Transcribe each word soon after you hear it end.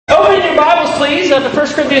please, to 1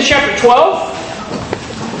 Corinthians chapter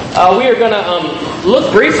 12. We are going to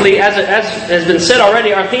look briefly, as has been said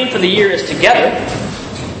already, our theme for the year is together.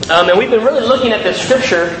 And we've been really looking at this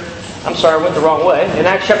scripture, I'm sorry, I went the wrong way, in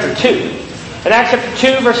Acts chapter 2. In Acts chapter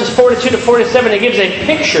 2, verses 42 to 47, it gives a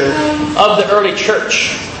picture of the early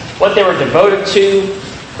church. What they were devoted to,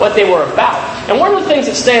 what they were about. And one of the things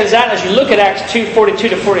that stands out as you look at Acts 2, 42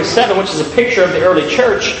 to 47, which is a picture of the early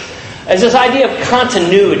church, is this idea of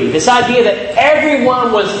continuity. This idea that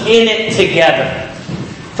everyone was in it together.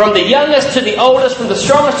 From the youngest to the oldest, from the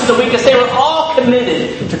strongest to the weakest, they were all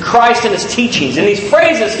committed to Christ and His teachings. And these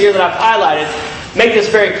phrases here that I've highlighted make this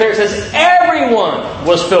very clear. It says, everyone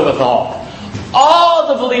was filled with awe. All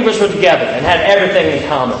the believers were together and had everything in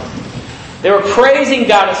common. They were praising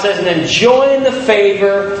God, it says, and enjoying the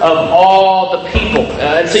favor of all the people.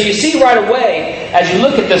 And so you see right away, as you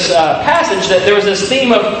look at this passage, that there was this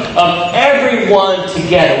theme of everyone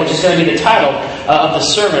together, which is going to be the title of the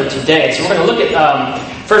sermon today. So we're going to look at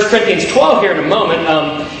 1 Corinthians 12 here in a moment,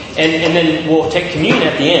 and then we'll take communion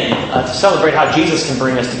at the end to celebrate how Jesus can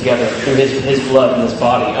bring us together through His blood and His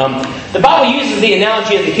body. The Bible uses the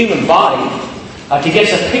analogy of the human body to give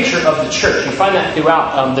us a picture of the church. You find that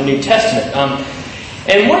throughout the New Testament.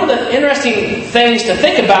 And one of the interesting things to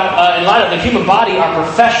think about in light of the human body are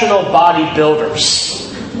professional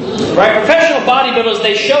bodybuilders. Right? Professional bodybuilders,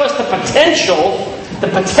 they show us the potential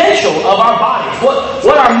of our bodies,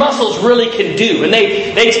 what our muscles really can do. And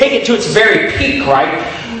they take it to its very peak, right?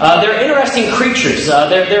 They're interesting creatures.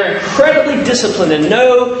 They're incredibly disciplined and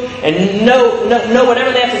know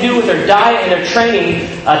whatever they have to do with their diet and their training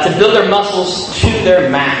to build their muscles to their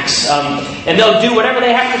max. And they'll do whatever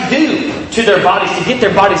they have to do to their bodies to get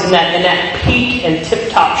their bodies in that peak and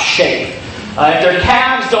tip-top shape. If their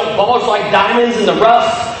calves don't bulge like diamonds in the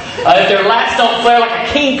rough, if their lats don't flare like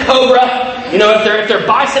a king cobra, if their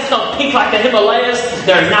biceps don't peak like the Himalayas,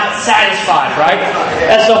 they're not satisfied, right?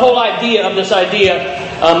 That's the whole idea of this idea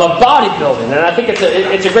of bodybuilding. And I think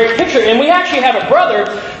it's a great picture. And we actually have a brother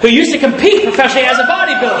who used to compete professionally as a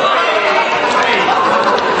bodybuilder.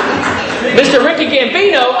 Mr. Ricky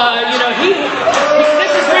Gambino,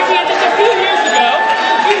 this is Ricky just a few years ago.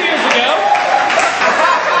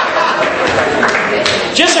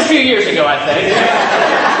 Just a few years ago, I think.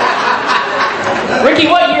 Ricky,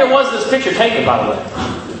 what year was this picture taken, by the way?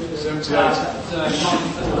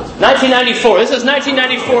 1994. This is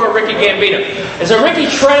 1994 Ricky Gambino. And so Ricky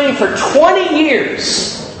trained for 20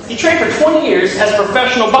 years. He trained for 20 years as a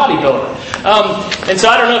professional bodybuilder. And so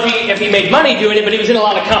I don't know if he made money doing it, but he was in a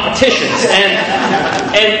lot of competitions.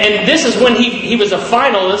 And this is when he was a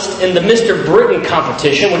finalist in the Mr. Britain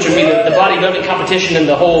competition, which would be the bodybuilding competition in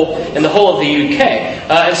the whole of the UK.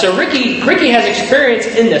 And so Ricky has experience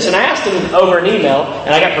in this. And I asked him over an email,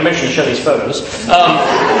 and I got permission to show these photos.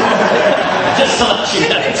 Just to let you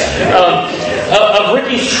know. Of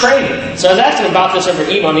Ricky's training. So I was asking him about this over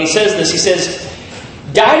email, and he says this. He says,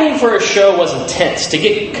 dieting for a show was intense. To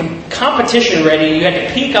get competition ready, you had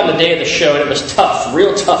to peak on the day of the show, and it was tough,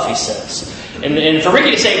 real tough, he says. And for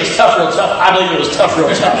Ricky to say it was tough, real tough, I believe it was tough, real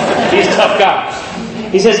tough. He's a tough guy.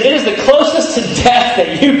 He says, it is the closest to death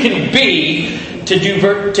that you can be to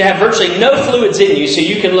have virtually no fluids in you, so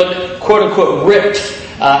you can look, quote-unquote, ripped,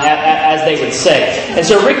 as they would say. And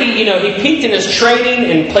so Ricky, he peaked in his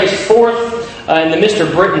training and placed fourth in the Mr.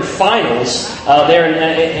 Britain finals there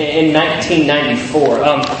in 1994.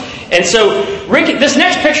 And so Ricky, this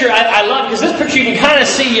next picture I love, because this picture you can kind of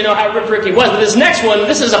see how ripped Ricky was. But this next one,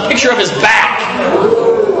 this is a picture of his back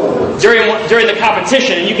during the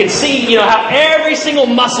competition, and you can see how every single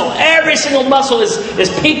muscle is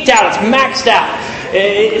peaked out, it's maxed out.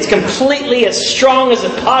 It's completely as strong as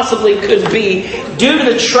it possibly could be due to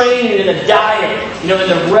the training and the diet, and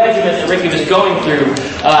the regimen that Ricky was going through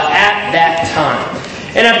at that time.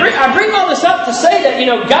 And I bring all this up to say that,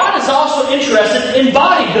 God is also interested in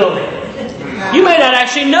bodybuilding. You may not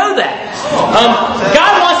actually know that.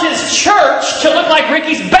 God wants His church to look like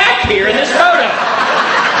Ricky's back here in this photo.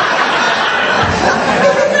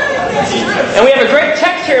 And we have a great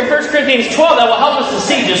text here in 1 Corinthians 12 that will help us to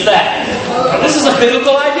see just that. This is a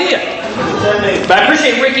biblical idea. But I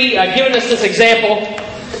appreciate Ricky giving us this example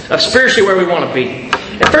of spiritually where we want to be.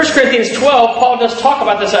 In 1 Corinthians 12, Paul does talk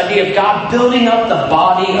about this idea of God building up the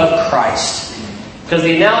body of Christ. Because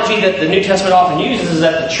the analogy that the New Testament often uses is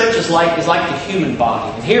that the church is like the human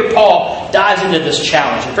body. And here Paul dives into this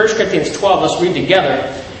challenge. In 1 Corinthians 12, let's read together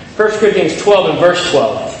 1 Corinthians 12 and verse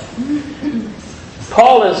 12.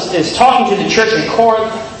 Paul is talking to the church in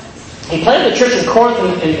Corinth. He planted the church in Corinth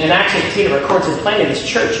in Acts 18. It records him planting this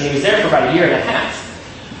church, and he was there for about a year and a half.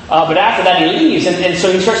 But after that he leaves, and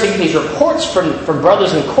so he starts to get these reports from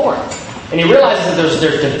brothers in Corinth. And he realizes that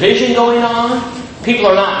there's division going on. People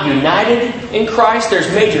are not united in Christ. There's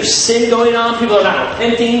major sin going on. People are not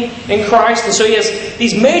repenting in Christ. And so he has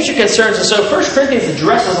these major concerns. And so 1 Corinthians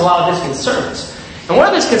addresses a lot of his concerns. And one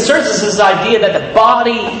of his concerns is this idea that the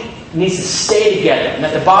body needs to stay together. And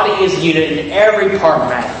that the body is a unit and every part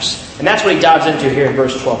matters. And that's what he dives into here in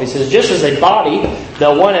verse 12. He says, just as a body,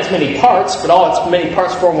 though one has many parts, but all its many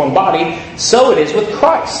parts form one body, so it is with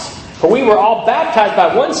Christ. For we were all baptized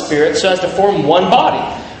by one Spirit so as to form one body.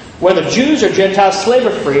 Whether Jews or Gentiles, slave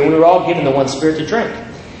or free, and we were all given the one Spirit to drink.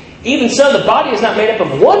 Even so, the body is not made up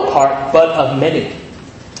of one part, but of many.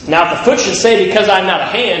 Now if the foot should say, because I am not a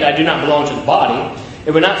hand, I do not belong to the body,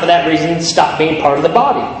 it would not for that reason stop being part of the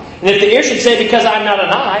body. And if the ear should say, because I am not an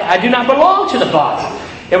eye, I do not belong to the body,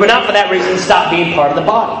 it would not for that reason stop being part of the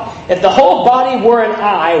body. If the whole body were an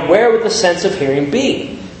eye, where would the sense of hearing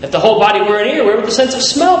be? If the whole body were an ear, where would the sense of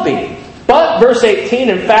smell be? But, verse 18,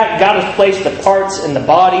 in fact, God has placed the parts in the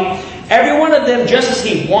body, every one of them just as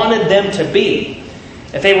He wanted them to be.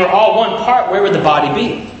 If they were all one part, where would the body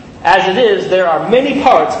be? As it is, there are many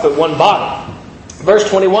parts, but one body. Verse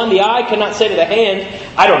 21, the eye cannot say to the hand,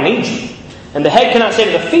 I don't need you. And the head cannot say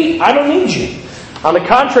to the feet, I don't need you. On the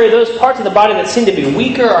contrary, those parts of the body that seem to be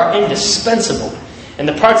weaker are indispensable. And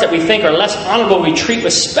the parts that we think are less honorable we treat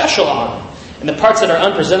with special honor. And the parts that are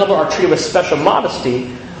unpresentable are treated with special modesty,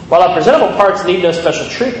 while our presentable parts need no special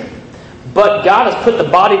treatment. But God has put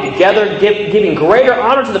the body together, giving greater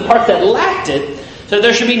honor to the parts that lacked it, so that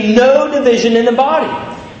there should be no division in the body,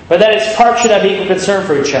 but that its parts should have equal concern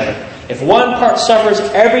for each other. If one part suffers,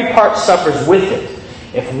 every part suffers with it.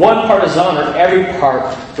 If one part is honored, every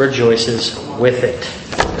part rejoices with it.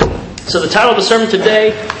 So the title of the sermon today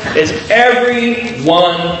is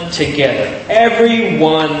Everyone Together.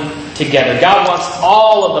 Everyone together. God wants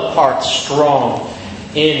all of the parts strong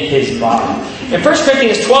in His body. In 1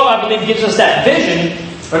 Corinthians 12, I believe, gives us that vision,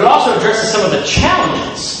 but it also addresses some of the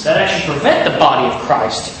challenges that actually prevent the body of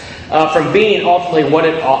Christ from being ultimately what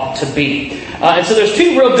it ought to be. And so there's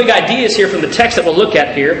two real big ideas here from the text that we'll look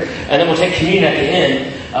at here, and then we'll take communion at the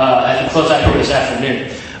end as we close out here this afternoon.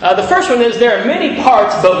 The first one is there are many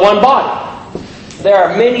parts but one body. There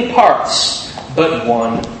are many parts but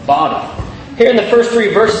one body. Here in the first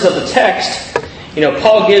three verses of the text,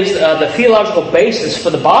 Paul gives the theological basis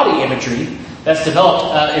for the body imagery that's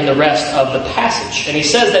developed in the rest of the passage. And he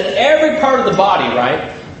says that every part of the body,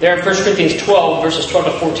 right, there in 1 Corinthians 12, verses 12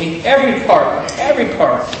 to 14, every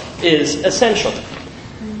part is essential.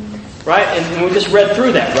 Right? And we just read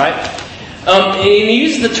through that, right? And he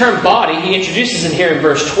uses the term body. He introduces it here in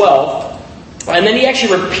verse 12. And then he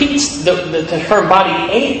actually repeats the term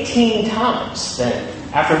body 18 times then,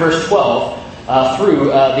 after verse 12. Through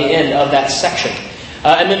the end of that section.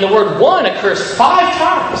 And then the word one occurs 5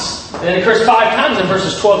 times. And it occurs 5 times in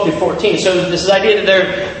verses 12 through 14. So this idea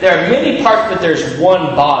that there are many parts, but there's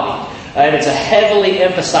one body. And it's a heavily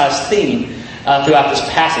emphasized theme throughout this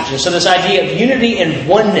passage. And so this idea of unity and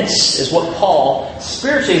oneness is what Paul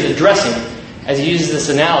spiritually is addressing as he uses this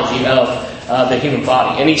analogy of the human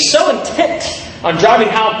body. And he's so intent on driving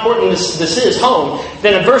how important this is home,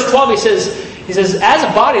 that in verse 12 he says, as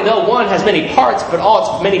a body, though one has many parts, but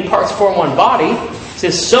all its many parts form one body, he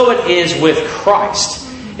says, so it is with Christ.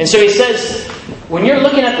 And so he says, when you're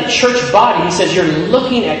looking at the church body, he says, you're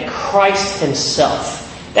looking at Christ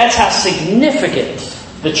Himself. That's how significant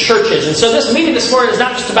the church is. And so this meeting this morning is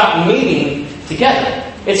not just about meeting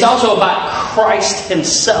together. It's also about Christ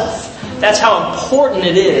Himself. That's how important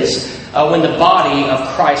it is when the body of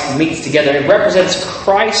Christ meets together. It represents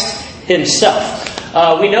Christ Himself.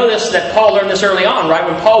 We know this, that Paul learned this early on, right?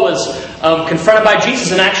 When Paul was confronted by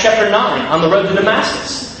Jesus in Acts chapter 9 on the road to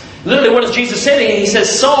Damascus. Literally, what does Jesus say to him? He says,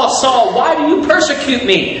 Saul, Saul, why do you persecute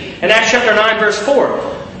me? In Acts chapter 9, verse 4.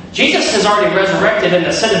 Jesus has already resurrected and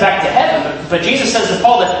ascended back to heaven. But Jesus says to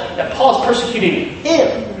Paul that Paul is persecuting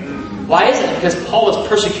him. Why is it? Because Paul is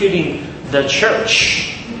persecuting the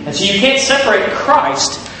church. And so you can't separate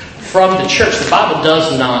Christ from the church. The Bible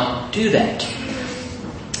does not do that.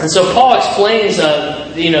 And so Paul explains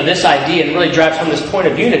this idea and really drives home this point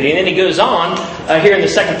of unity. And then he goes on here in the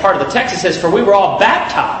second part of the text. He says, for we were all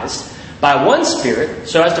baptized by one Spirit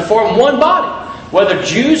so as to form one body. Whether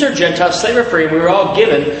Jews or Gentiles, slave or free, we were all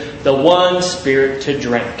given the one Spirit to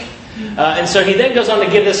drink. And so he then goes on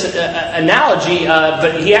to give this analogy,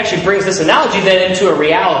 but he actually brings this analogy then into a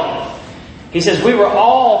reality. He says, we were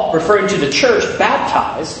all, referring to the church,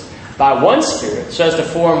 baptized by one Spirit so as to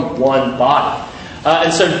form one body.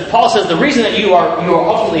 And so Paul says the reason that you are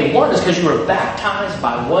ultimately one is because you were baptized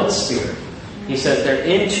by one Spirit. He says they're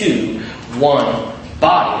into one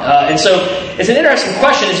body. And so it's an interesting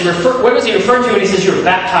question. What was he referring to when he says you were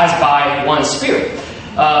baptized by one Spirit?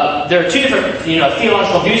 There are two different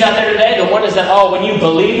theological views out there today. The one is that, when you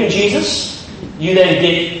believe in Jesus, you then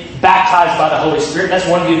get baptized by the Holy Spirit. That's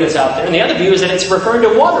one view that's out there. And the other view is that it's referring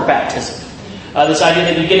to water baptism. This idea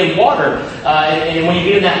that you get in water, and when you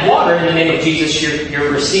get in that water, in the name of Jesus,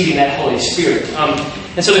 you're receiving that Holy Spirit.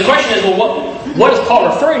 And so the question is, well, what is Paul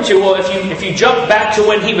referring to? Well, if you jump back to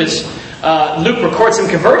when he was, Luke records him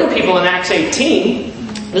converting people in Acts 18.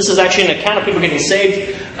 This is actually an account of people getting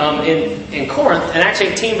saved in Corinth. In Acts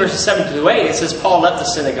 18, verses 7 to 8, it says Paul left the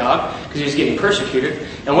synagogue because he was getting persecuted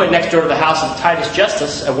and went next door to the house of Titus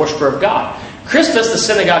Justus, a worshiper of God. Crispus, the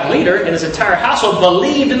synagogue leader, and his entire household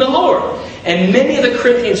believed in the Lord. And many of the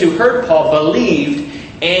Corinthians who heard Paul believed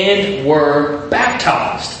and were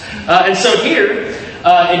baptized. And so here,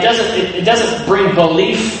 it doesn't bring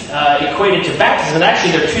belief equated to baptism.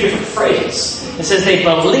 Actually, there are two different phrases. It says they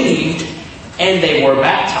believed and they were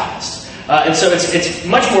baptized. And so it's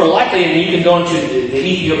much more likely, and you can go into the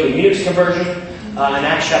Ethiopian eunuch's conversion in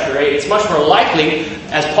Acts chapter 8. It's much more likely,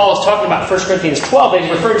 as Paul is talking about 1 Corinthians 12, he's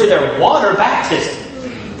referring to their water baptism.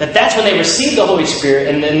 That's when they received the Holy Spirit,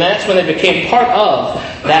 and then that's when they became part of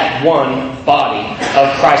that one body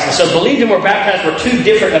of Christ. And so believed and were baptized were two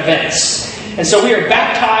different events. And so we are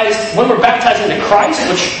baptized, when we're baptized into Christ,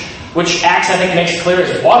 which Acts, I think, makes it clear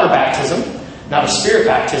is water baptism, not a spirit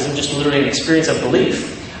baptism, just literally an experience of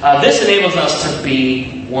belief. This enables us to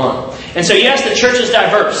be one. And so yes, the church is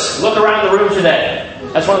diverse. Look around the room today.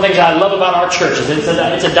 That's one of the things I love about our churches. It's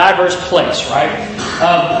a diverse place, right?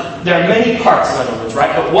 There are many parts, in other words,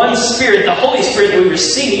 right? But one Spirit, the Holy Spirit that we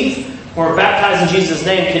receive when we're baptized in Jesus'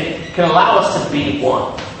 name can allow us to be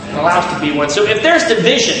one. Can allow us to be one. So if there's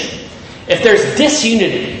division, if there's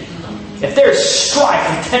disunity, if there's strife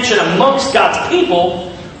and tension amongst God's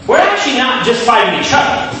people, we're actually not just fighting each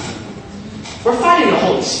other. We're fighting the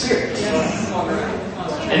Holy Spirit.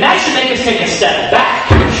 And that should make us take a step back,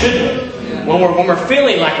 shouldn't it? When we're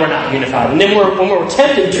feeling like we're not unified. And then when we're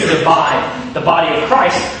tempted to divide the body of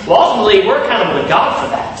Christ, well, ultimately, we're accountable to God for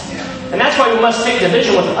that. And that's why we must take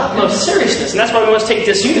division with the utmost seriousness. And that's why we must take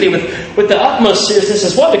disunity with the utmost seriousness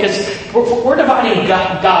as well. Because we're dividing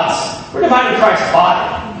we're dividing Christ's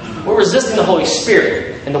body. We're resisting the Holy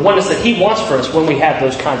Spirit and the oneness that He wants for us when we have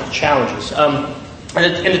those kinds of challenges.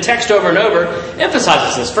 And the text over and over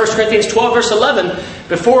emphasizes this. 1 Corinthians 12, verse 11,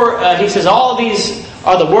 before he says, all of these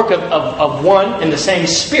are the work of one and the same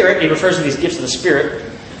Spirit. He refers to these gifts of the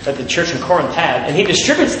Spirit that the church in Corinth had. And He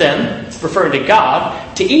distributes them, referring to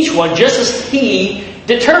God, to each one just as He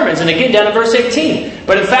determines. And again, down in verse 18.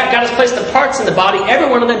 But in fact, God has placed the parts in the body, every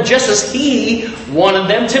one of them, just as He wanted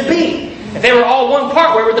them to be. If they were all one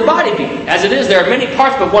part, where would the body be? As it is, there are many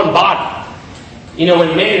parts but one body. You know,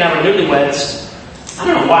 when Mandy and I were newlyweds, I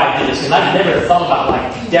don't know why I did this, because I never thought about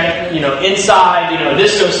inside,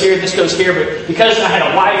 this goes here, but because I had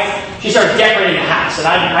a wife, she started decorating the house, and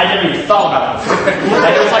I never even thought about it before.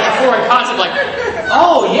 It was like a foreign concept,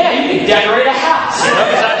 oh yeah, you can decorate a house,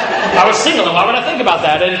 because I was single, and why would I think about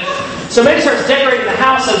that? And so Mandy starts decorating the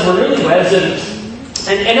house as we're newlyweds,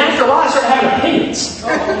 and after a while I started having opinions.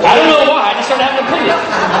 I don't know why, I just started having opinions.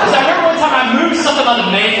 Because I remember one time I moved something on the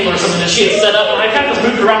mantle or something that she had set up, and I kind of just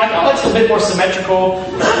moved around that's a bit more symmetrical.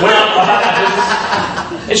 Went on about my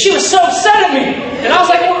business. And she was so upset at me. And I was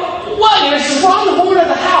like, what? She says, well, I'm the woman of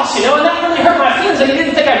the house, and that really hurt my feelings, and you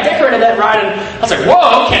didn't think I decorated that right. And I was like,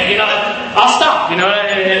 whoa, okay, I'll stop, and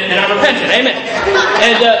I repented, amen.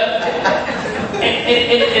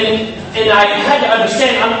 And I had to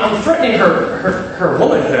understand, I'm threatening her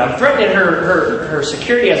womanhood. I'm threatening her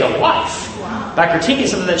security as a wife by critiquing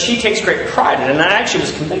something that she takes great pride in. And I actually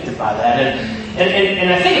was convicted by that. And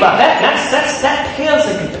I think about that, and that pales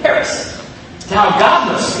in comparison to how God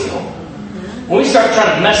must feel when we start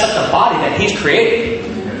trying to mess up the body that He's created.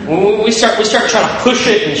 When we start trying to push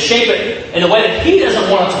it and shape it in a way that He doesn't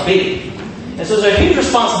want it to be. And so there's a huge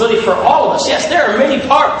responsibility for all of us. Yes, there are many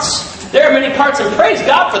parts. There are many parts, and praise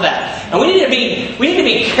God for that. And we need to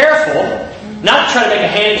be careful not to try to make a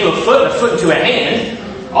hand into a foot and a foot into a hand.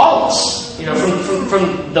 All of us,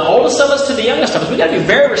 from the oldest of us to the youngest of us, we got to be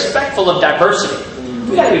very respectful of diversity.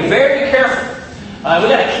 We got to be very careful. We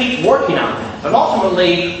got to keep working on that. But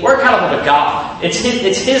ultimately, we're accountable to God. It's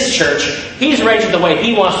His church. He's arranged it the way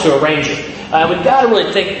He wants to arrange it. We've got to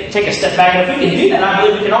really take a step back. And if we can do that, I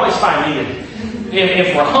believe we can always find unity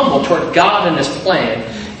if we're humble toward God and His plan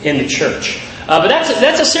in the church. But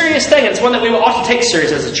that's a serious thing. It's one that we will often take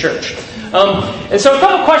serious as a church. And so a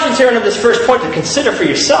couple questions here under this first point to consider for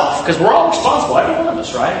yourself, because we're all responsible, every one of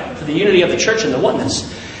us, right, for the unity of the church and the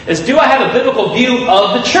oneness, is do I have a biblical view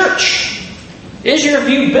of the church? Is your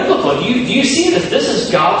view biblical? Do you see that this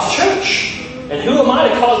is God's church? And who am I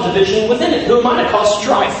to cause division within it? Who am I to cause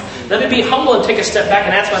strife? Let me be humble and take a step back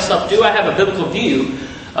and ask myself, do I have a biblical view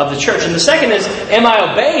of the church? And the second is, am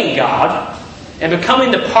I obeying God and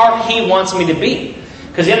becoming the part He wants me to be?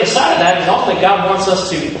 Because the other side of that is often God wants us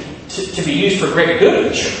to be used for great good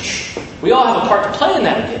of the church. We all have a part to play in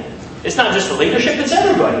that again. It's not just the leadership, it's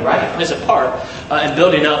everybody, right? It plays a part in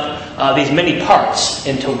building up these many parts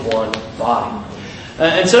into one body.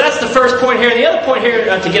 And so that's the first point here. And the other point here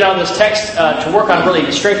to get out of this text, to work on really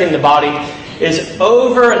strengthening the body, is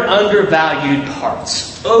over and undervalued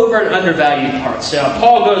parts. Over and undervalued parts. Now,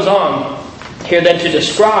 Paul goes on here then to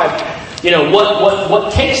describe,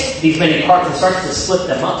 what takes these many parts and starts to split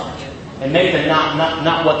them up and make them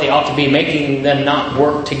not what they ought to be, making them not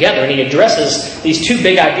work together. And he addresses these two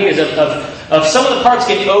big ideas of some of the parts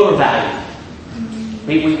getting overvalued.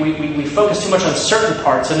 We focus too much on certain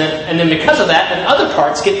parts, and then because of that, then other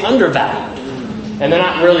parts get undervalued. And they're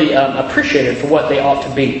not really appreciated for what they ought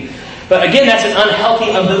to be. But again, that's an unhealthy,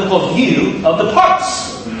 unbiblical view of the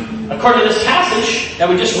parts. According to this passage that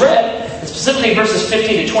we just read, and specifically verses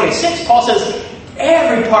 15 to 26, Paul says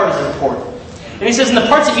every part is important. And he says, and the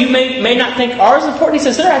parts that you may not think are as important, he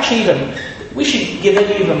says they're actually we should give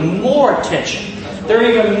them even more attention. They're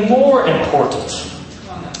even more important.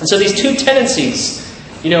 And so these two tendencies,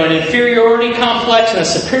 an inferiority complex and a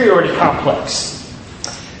superiority complex.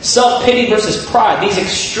 Self-pity versus pride. These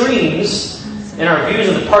extremes in our views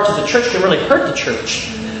of the parts of the church can really hurt the church.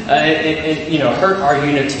 Hurt our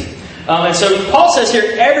unity. And so Paul says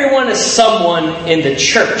here, everyone is someone in the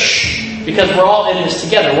church because we're all in this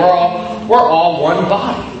together. We're all one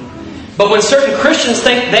body. But when certain Christians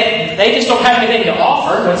think they just don't have anything to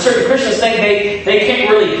offer, when certain Christians think they can't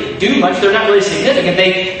really do much, they're not really significant,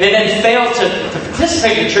 they then fail to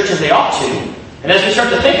participate in the church as they ought to. And as we start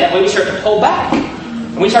to think that way, we start to pull back.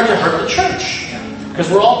 And we start to hurt the church. Because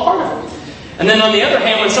we're all part of it. And then on the other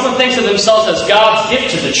hand, when someone thinks of themselves as God's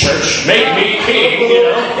gift to the church, make me king,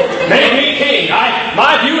 make me king.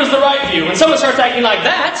 My view is the right view. When someone starts acting like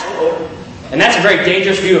that, and that's a very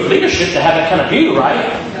dangerous view of leadership to have that kind of view, right?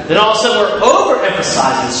 Then all of a sudden we're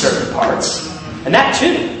overemphasizing certain parts. And that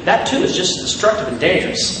too is just destructive and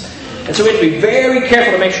dangerous. And so we have to be very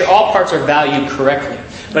careful to make sure all parts are valued correctly.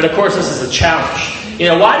 But of course this is a challenge.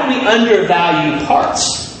 Why do we undervalue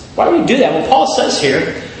parts? Why do we do that? Well, Paul says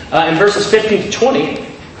here in verses 15 to 20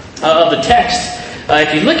 of the text,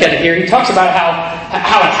 if you look at it here, he talks about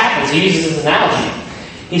how it happens. He uses an analogy.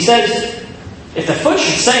 He says, if the foot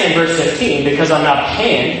should say in verse 15, because I'm not a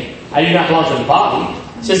hand, I do not belong to the body,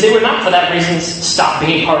 he says they would not for that reason stop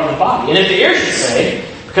being part of the body. And if the ear should say,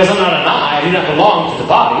 because I'm not an eye, I do not belong to the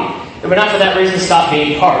body, it would not for that reason stop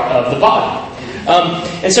being part of the body.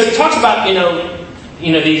 And so he talks about,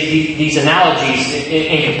 these analogies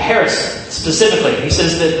in comparison, specifically. He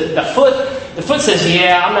says that the foot says,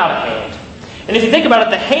 yeah, I'm not a hand. And if you think about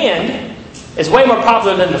it, the hand is way more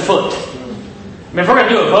popular than the foot. I mean, if we're going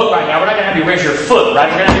to do a vote right now, we're not going to have you raise your foot,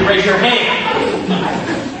 right? We're going to have you raise your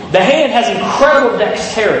hand. The hand has incredible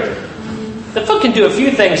dexterity. The foot can do a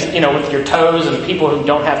few things, with your toes, and people who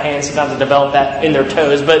don't have hands sometimes develop that in their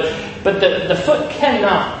toes. But the foot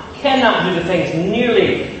cannot do the things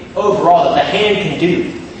nearly overall that the hand can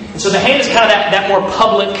do. And so the hand is kind of that more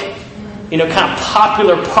public, kind of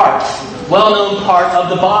popular part, well-known part of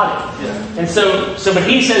the body. Yeah. And but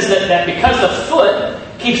he says that because the foot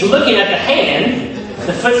keeps looking at the hand,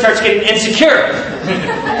 the foot starts getting insecure.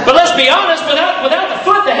 But let's be honest, without the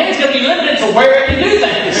foot, the hand's going to be limited to where it can do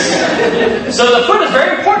things. So the foot is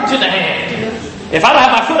very important to the hand. If I don't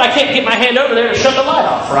have my foot, I can't get my hand over there to shut the light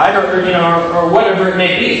off, right? Or whatever it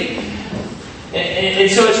may be. And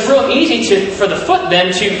so it's real easy for the foot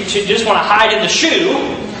then to just want to hide in the shoe,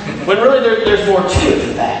 when really there's more to it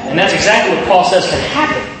than that. And that's exactly what Paul says can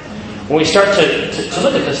happen when we start to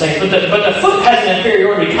look at those things. But the foot has an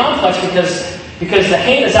inferiority complex because the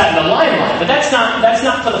hand is out in the limelight. But that's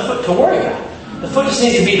not for the foot to worry about. The foot just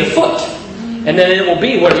needs to be the foot. And then it will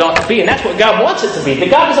be what it ought to be. And that's what God wants it to be. But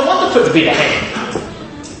God doesn't want the foot to be the hand.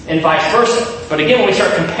 And vice versa. But again, when we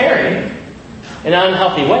start comparing in an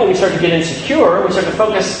unhealthy way, we start to get insecure. We start to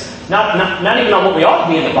focus not even on what we ought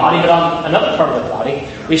to be in the body, but on another part of the body.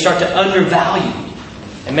 We start to undervalue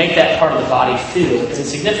and make that part of the body feel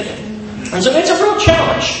insignificant. And so it's a real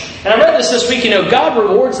challenge. And I read this week, God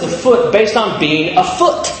rewards the foot based on being a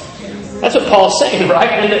foot. That's what Paul's saying, right?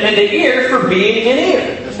 And the ear for being an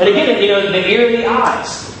ear. And again, the ear and the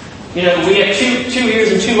eyes. We have two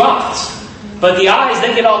ears and two eyes. But the eyes,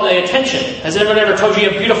 they get all the attention. Has anyone ever told you you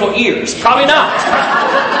have beautiful ears? Probably not.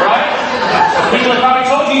 Right? People have probably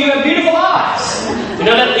told you have beautiful eyes.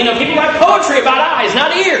 People write poetry about eyes,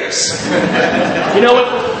 not ears.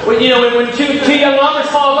 When two young lovers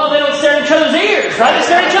fall in love, they don't stare at each other's ears, right? They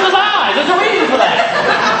stare at each other's eyes. There's a reason for that.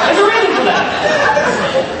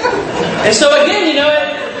 And so again,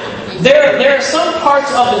 there are some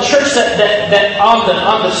parts of the church that on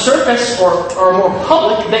the surface or more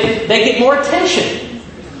public, they get more attention.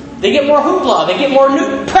 They get more hoopla. They get more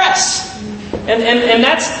new press. And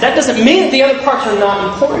that doesn't mean that the other parts are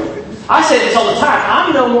not important. I say this all the time.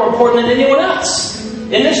 I'm no more important than anyone else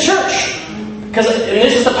in this church. And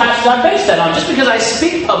this is the passage I base that on. Just because I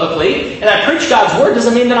speak publicly and I preach God's Word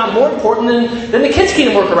doesn't mean that I'm more important than the Kids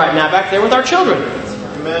Kingdom worker right now back there with our children.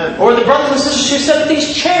 Amen. Or the brothers and sisters who sat at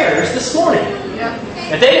these chairs this morning. Yeah.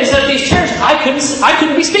 If they didn't sit at these chairs, I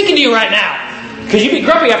couldn't be speaking to you right now. Because you'd be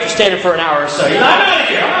grumpy after standing for an hour or so. You're like, I'm out of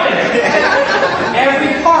here.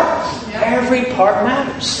 Every part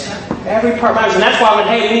matters. Every part matters. And that's why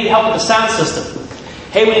we need help with the sound system.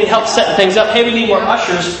 Hey, we need help setting things up. Hey, we need more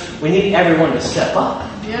ushers. We need everyone to step up.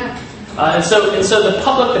 Yeah. And so the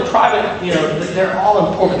public, the private, they're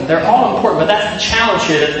all important. They're all important. But that's the challenge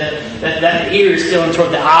here, that the ear is feeling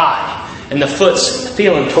toward the eye, and the foot's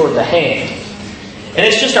feeling toward the hand. And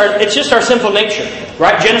it's just our sinful nature,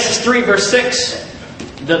 right? Genesis 3, verse 6.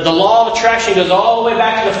 The law of attraction goes all the way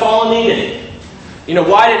back to the fall of Eden.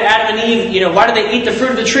 Why did Adam and Eve, why did they eat the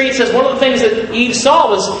fruit of the tree? It says one of the things that Eve saw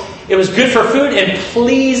was it was good for food and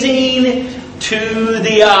pleasing to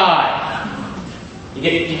the eye.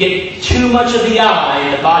 You get too much of the eye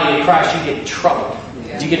in the body of Christ, you get in trouble.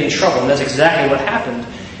 You get in trouble. And that's exactly what happened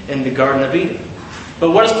in the Garden of Eden.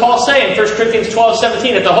 But what does Paul say in 1 Corinthians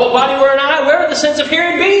 12:17? If the whole body were an eye, where would the sense of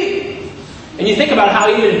hearing be? And you think about how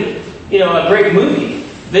even, a great movie,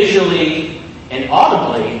 visually and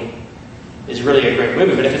audibly, is really a great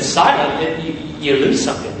movie. But if it's silent, you lose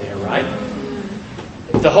something there, right?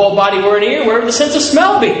 If the whole body were an ear, where would the sense of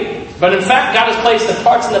smell be? But in fact, God has placed the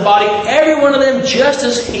parts in the body, every one of them, just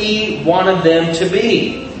as He wanted them to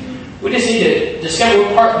be. We just need to discover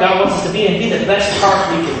what part God wants us to be and be the best part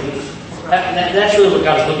we can be. That's really what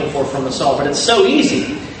God's looking for from us all. But it's so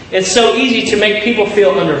easy. It's so easy to make people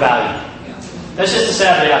feel undervalued. That's just the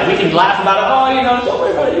sad reality. We can laugh about it. Oh, don't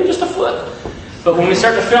worry about it. You're just a foot. But when we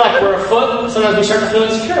start to feel like we're a foot, sometimes we start to feel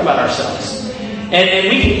insecure about ourselves. And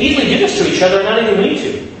we can easily do this to each other and not even mean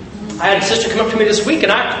to. I had a sister come up to me this week,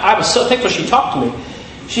 and I was so thankful she talked to me.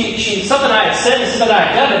 She something I had said and something I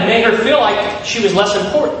had done had made her feel like she was less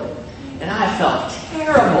important. And I felt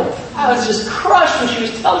terrible. I was just crushed when she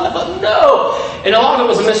was telling me, but no. And a lot of it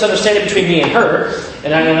was a misunderstanding between me and her.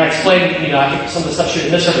 And I explained, I think some of the stuff she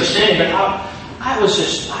was misunderstanding, but I was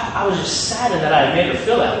just saddened that I had made her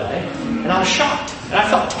feel that way. And I was shocked. And I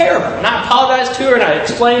felt terrible. And I apologized to her, and I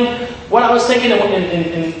explained what I was thinking and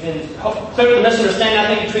cleared the misunderstanding, I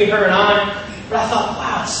think, between her and I. But I thought,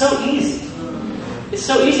 wow, it's so easy. It's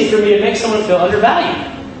so easy for me to make someone feel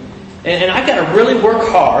undervalued. And I've got to really work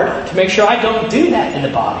hard to make sure I don't do that in the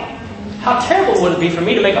body. How terrible would it be for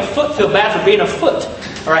me to make a foot feel bad for being a foot?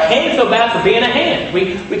 Or a hand feel bad for being a hand?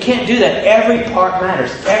 We can't do that. Every part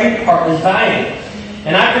matters. Every part is valuable.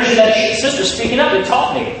 And I appreciate that sister speaking up and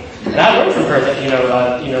taught me. And I learned from her that,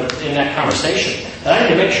 in that conversation, that I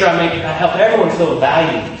need to make sure I help everyone feel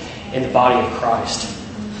valued in the body of Christ.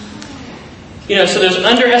 So there's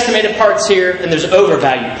underestimated parts here, and there's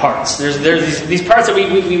overvalued parts. There's these parts that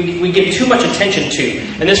we give too much attention to.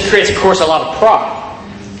 And this creates, of course, a lot of pride.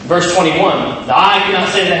 Verse 21, the eye cannot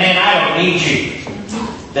say to the hand, I don't need you.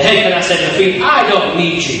 The head cannot say to the feet, I don't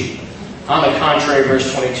need you. On the contrary,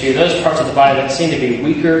 verse 22, those parts of the body that seem to be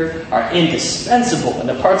weaker are indispensable. And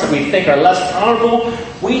the parts that we think are less honorable,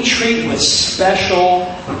 we treat with special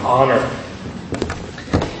honor.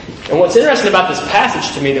 And what's interesting about this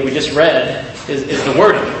passage to me that we just read is the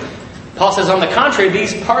wording. Paul says, on the contrary,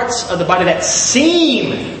 these parts of the body that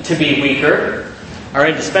seem to be weaker are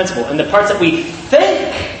indispensable. And the parts that we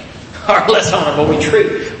think are less honorable, we treat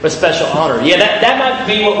with special honor. Yeah, that might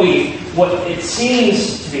be what it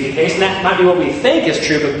seems to be the case, and that might be what we think is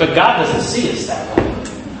true, but God doesn't see us that way.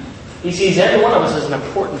 He sees every one of us as an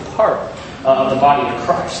important part of the body of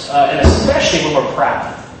Christ, and especially when we're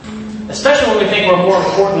proud. Especially when we think we're more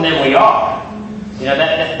important than we are.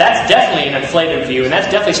 That's definitely an inflated view, and that's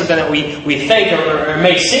definitely something that we think or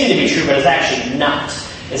may seem to be true, but it's actually not.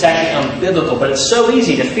 It's actually unbiblical, but it's so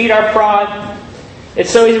easy to feed our pride. It's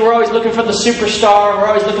so easy. We're always looking for the superstar. We're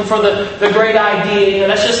always looking for the great idea.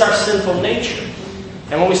 That's just our sinful nature.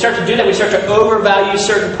 And when we start to do that, we start to overvalue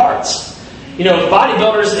certain parts.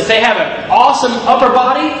 Bodybuilders, if they have an awesome upper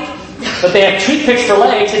body, but they have toothpicks for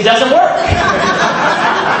legs, it doesn't work.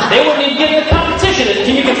 They wouldn't even get in the competition.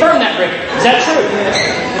 Can you confirm that, Rick? Is that true?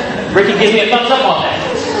 Ricky gives me a thumbs up on that.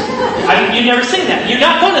 You've never seen that. You're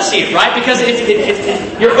not going to see it, right? Because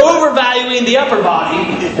you're overvaluing the upper body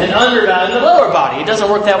and undervaluing the lower body. It doesn't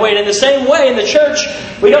work that way. And in the same way, in the church,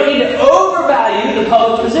 we don't need to overvalue the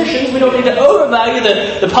public positions. We don't need to overvalue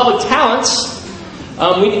the public talents.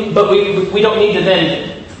 But we don't need to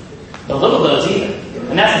then belittle those either.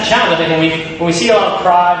 And that's the challenge. I think when we see a lot of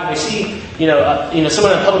pride, when we see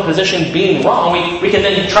someone in a public position being wrong, we can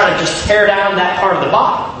then try to just tear down that part of the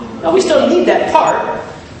body. No, we still need that part.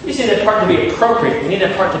 We need that part to be appropriate. We need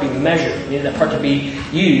that part to be measured. We need that part to be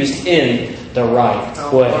used in the right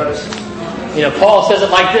way. Paul says it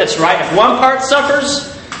like this, right? If one part suffers,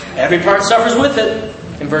 every part suffers with it.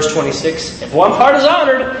 In verse 26, if one part is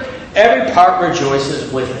honored, every part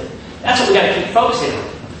rejoices with it. That's what we got to keep focusing on.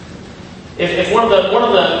 If one of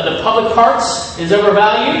the public parts is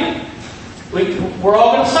overvalued, we're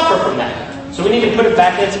all going to suffer from that. So we need to put it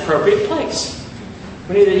back in its appropriate place.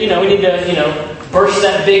 We need to burst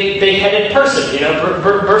that big-headed person.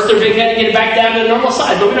 Burst their big head and get it back down to the normal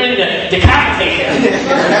size. But we don't need to decapitate them.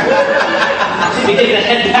 We need to get the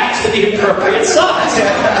head back to the appropriate size.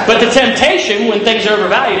 But the temptation when things are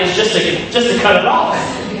overvalued is just to cut it off.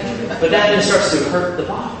 But that then starts to hurt the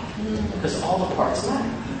body because all the parts matter.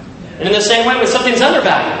 And in the same way, when something's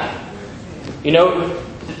undervalued,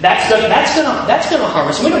 that's going to harm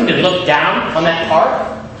us. We don't need to look down on that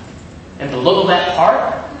part and belittle that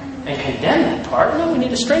part and condemn that part. No, we need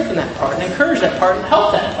to strengthen that part and encourage that part and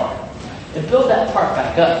help that part and build that part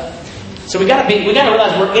back up. So we got to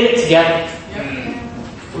realize we're in it together.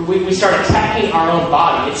 We start attacking our own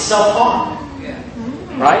body. It's self-harm,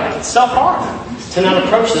 right? It's self-harm to not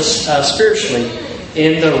approach this spiritually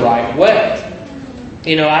in the right way.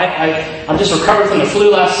 I'm just recovering from the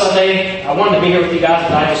flu last Sunday. I wanted to be here with you guys,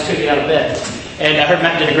 but I just couldn't get out of bed. And I heard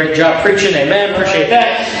Matt did a great job preaching. Amen. Appreciate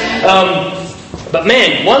that. But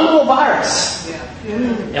man, one little virus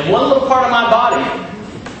and one little part of my body,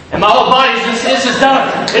 and my whole body is just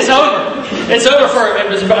done. It's over. It's over it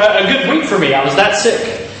was a good week for me. I was that sick.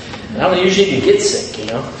 And I don't usually even get sick,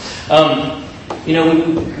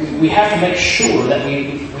 we have to make sure that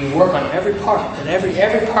we work on every part, and every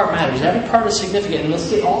part matters. Every part is significant, and let's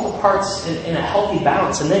get all the parts in a healthy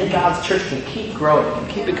balance, and then God's church can keep growing, can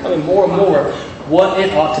keep becoming more and more what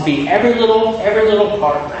it ought to be. Every little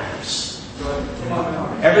part matters.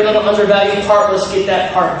 Every little undervalued part, let's get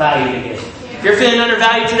that part valued again. If you're feeling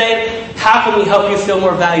undervalued today, how can we help you feel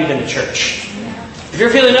more valued in the church? If you're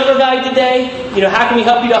feeling overvalued today, how can we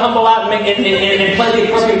help you to humble out and play the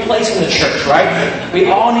appropriate place in the church, right? We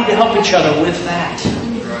all need to help each other with that.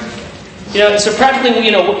 So practically,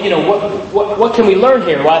 what can we learn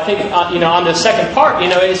here? Well, I think, on the second part,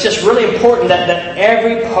 it's just really important that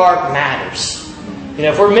every part matters.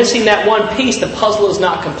 If we're missing that one piece, the puzzle is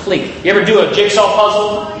not complete. You ever do a jigsaw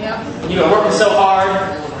puzzle? Yeah. You've been working so hard,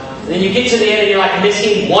 and then you get to the end and you're like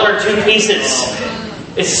missing one or two pieces.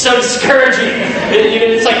 It's so discouraging.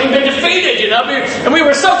 It's like we've been defeated, and we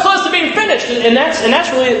were so close to being finished. And that's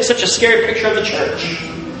really such a scary picture of the church.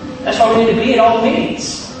 That's why we need to be at all the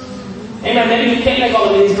meetings. Amen. Maybe you can't make all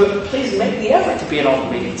the meetings, but please make the effort to be at all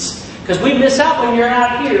the meetings. Because we miss out when you're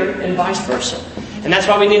out here, and vice versa. And that's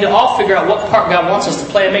why we need to all figure out what part God wants us to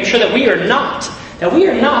play and make sure that we are not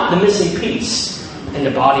the missing piece in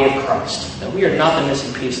the body of Christ. That we are not the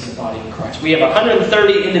missing piece in the body of Christ. We have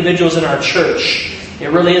 130 individuals in our church.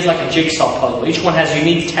 It really is like a jigsaw puzzle. Each one has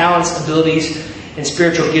unique talents, abilities, and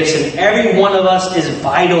spiritual gifts, and every one of us is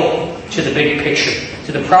vital to the big picture,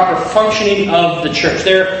 to the proper functioning of the church.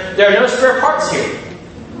 There are no spare parts here.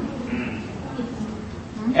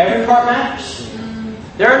 Every part matters.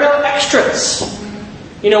 There are no extras.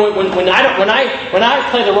 When I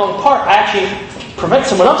play the wrong part, I actually prevent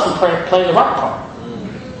someone else from playing the right part.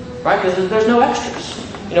 Right? Because there's no extras.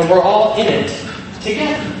 We're all in it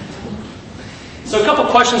together. So a couple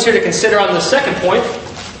questions here to consider on the second point,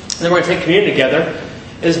 and then we're going to take communion together,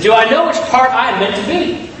 is do I know which part I am meant to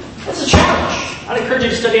be? That's a challenge. I'd encourage you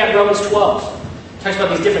to study out Romans 12. It talks about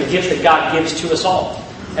these different gifts that God gives to us all.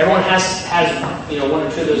 Everyone has one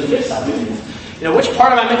or two of those gifts, I believe. Which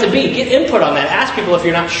part am I meant to be? Get input on that. Ask people if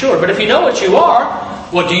you're not sure. But if you know what you are,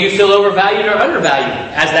 well, do you feel overvalued or undervalued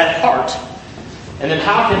as that part? And then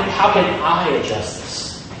how can I adjust this?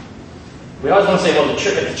 We always want to say, well, the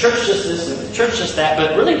church just this and the church just that.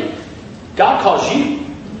 But really, God calls you.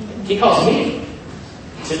 He calls me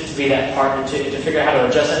to be that part and to figure out how to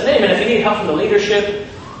adjust that. And amen, if you need help from the leadership,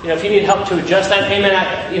 if you need help to adjust that, amen,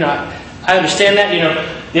 I understand that.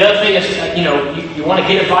 The other thing is, you want to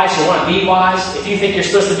get advice, you want to be wise. If you think you're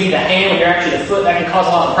supposed to be the hand when you're actually the foot, that can cause a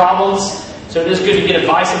lot of problems. So it is good to get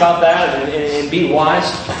advice about that and be wise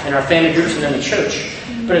in our family groups and in the church.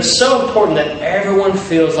 But it's so important that everyone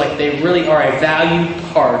feels like they really are a valued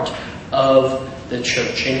part of the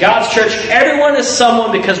church. In God's church, everyone is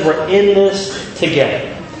someone because we're in this together.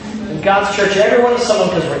 In God's church, everyone is someone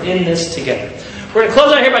because we're in this together. We're going to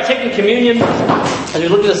close out here by taking communion as we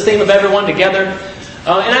look at this theme of everyone together.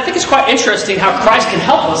 And I think it's quite interesting how Christ can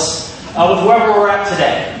help us with wherever we're at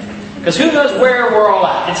today. Because who knows where we're all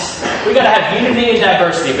at? We've got to have unity and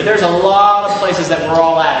diversity, but there's a lot of places that we're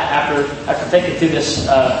all at after thinking through this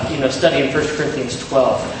study in 1 Corinthians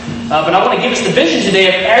 12. But I want to give us the vision today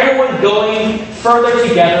of everyone going further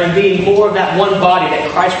together and being more of that one body that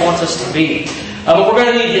Christ wants us to be. But we're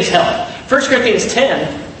going to need His help. 1 Corinthians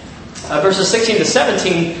 10, verses 16 to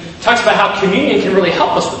 17, talks about how communion can really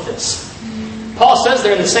help us with this. Paul says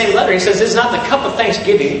there in the same letter, he says, "It is not the cup of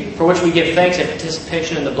thanksgiving for which we give thanks in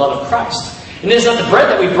participation in the blood of Christ. And it is not the bread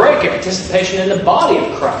that we break in participation in the body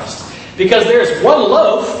of Christ. Because there is one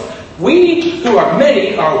loaf, we who are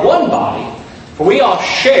many are one body, for we all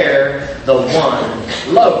share the one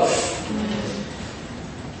loaf."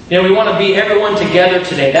 We want to be everyone together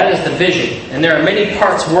today. That is the vision. And there are many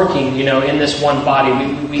parts working, in this one body.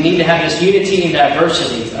 We need to have this unity and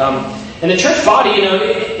diversity. And the church body,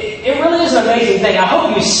 it really is an amazing thing. I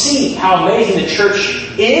hope you see how amazing the church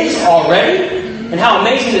is already and how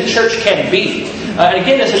amazing the church can be. And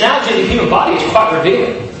again, this analogy of the human body is quite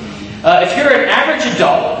revealing. If you're an average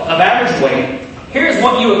adult of average weight, here's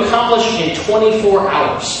what you accomplish in 24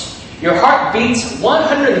 hours. Your heart beats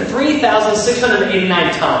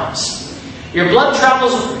 103,689 times. Your blood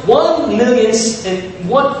travels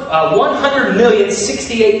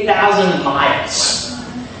 100,068,000 miles.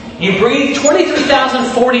 You breathe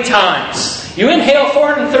 23,040 times. You inhale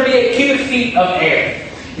 438 cubic feet of air.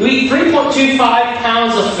 You eat 3.25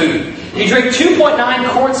 pounds of food. You drink 2.9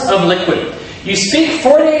 quarts of liquid. You speak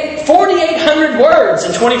 4,800 words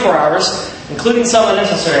in 24 hours, including some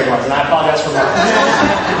unnecessary ones, and I apologize for mine.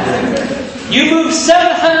 You move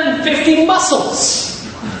 750 muscles.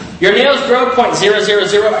 Your nails grow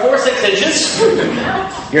 0.00046 inches.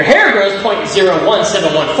 Your hair grows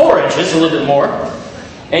 0.01714 inches, a little bit more.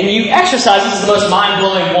 And you exercise, this is the most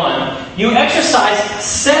mind-blowing one, you exercise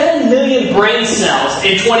 7 million brain cells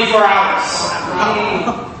in 24 hours.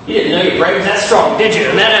 You didn't know your brain was that strong, did you?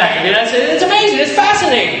 And that active. It's amazing. It's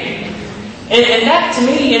fascinating. And that, to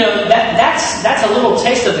me, that's a little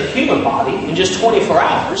taste of the human body in just 24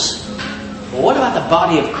 hours. But what about the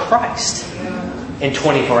body of Christ in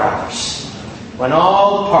 24 hours? When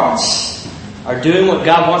all the parts are doing what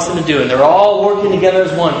God wants them to do and they're all working together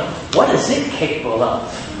as one, what is it capable of?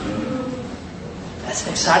 That's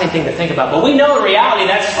an exciting thing to think about. But we know in reality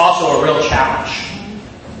that's also a real challenge.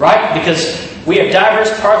 Right? Because we have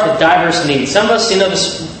diverse parts with diverse needs. Some of us,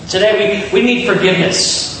 today we need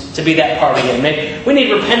forgiveness to be that part again. Maybe we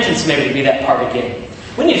need repentance maybe to be that part again.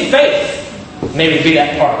 We need faith maybe to be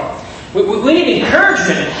that part. We need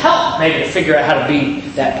encouragement and help maybe to figure out how to be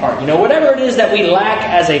that part. Whatever it is that we lack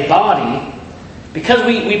as a body, because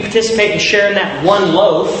we participate and share in that one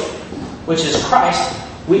loaf, which is Christ,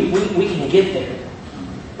 we can get there.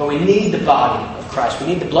 But we need the body of Christ. We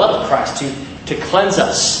need the blood of Christ to cleanse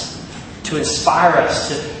us, to inspire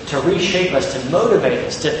us, to reshape us, to motivate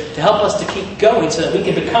us, to help us to keep going so that we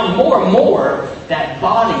can become more and more that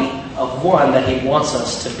body of one that He wants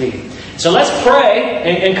us to be. So let's pray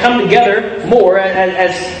and come together more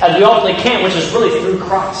as we ultimately can, which is really through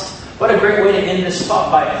Christ. What a great way to end this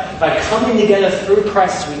spot, by coming together through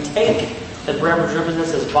Christ as we take the bread which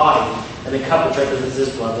represents His body and the cup which represents His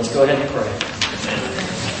blood. Let's go ahead and pray.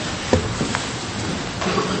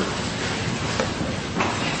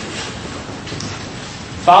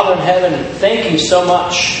 Father in heaven, thank You so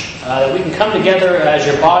much that we can come together as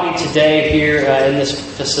Your body today here in this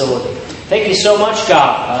facility. Thank You so much,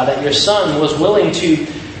 God, that Your Son was willing to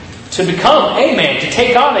become a man, to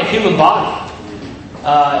take on a human body.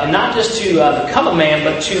 And not just to become a man,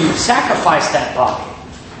 but to sacrifice that body.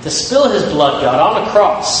 To spill His blood, God, on the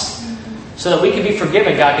cross. So that we can be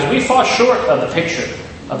forgiven, God. Because we fall short of the picture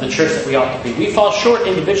of the church that we ought to be. We fall short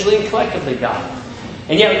individually and collectively, God.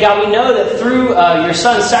 And yet, God, we know that through Your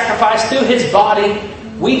Son's sacrifice, through His body,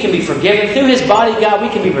 we can be forgiven. Through His body, God, we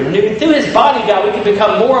can be renewed. Through His body, God, we can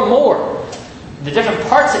become more and more the different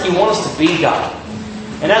parts that You want us to be, God.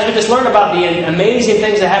 And as we just learned about the amazing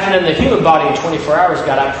things that happen in the human body in 24 hours,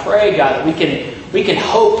 God, I pray, God, that we can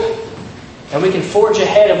hope and we can forge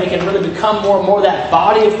ahead and we can really become more and more that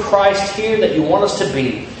body of Christ here that You want us to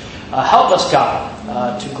be. Help us, God,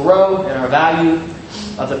 to grow in our value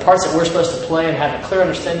of the parts that we're supposed to play and have a clear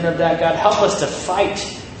understanding of that, God. Help us to fight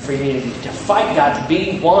for unity, to fight, God, to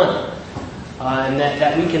be one. and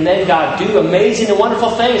that we can then, God, do amazing and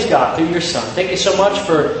wonderful things, God, through your Son. Thank you so much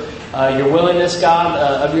for your willingness, God,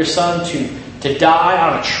 of your Son to die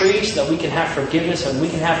on a tree so that we can have forgiveness and we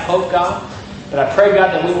can have hope, God. But I pray,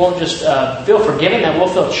 God, that we won't just feel forgiven, that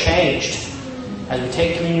we'll feel changed as we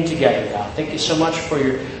take communion together, God. Thank you so much for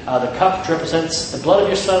the cup which represents the blood of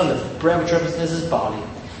your Son and the bread which represents his body.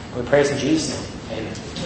 And we praise in Jesus' name.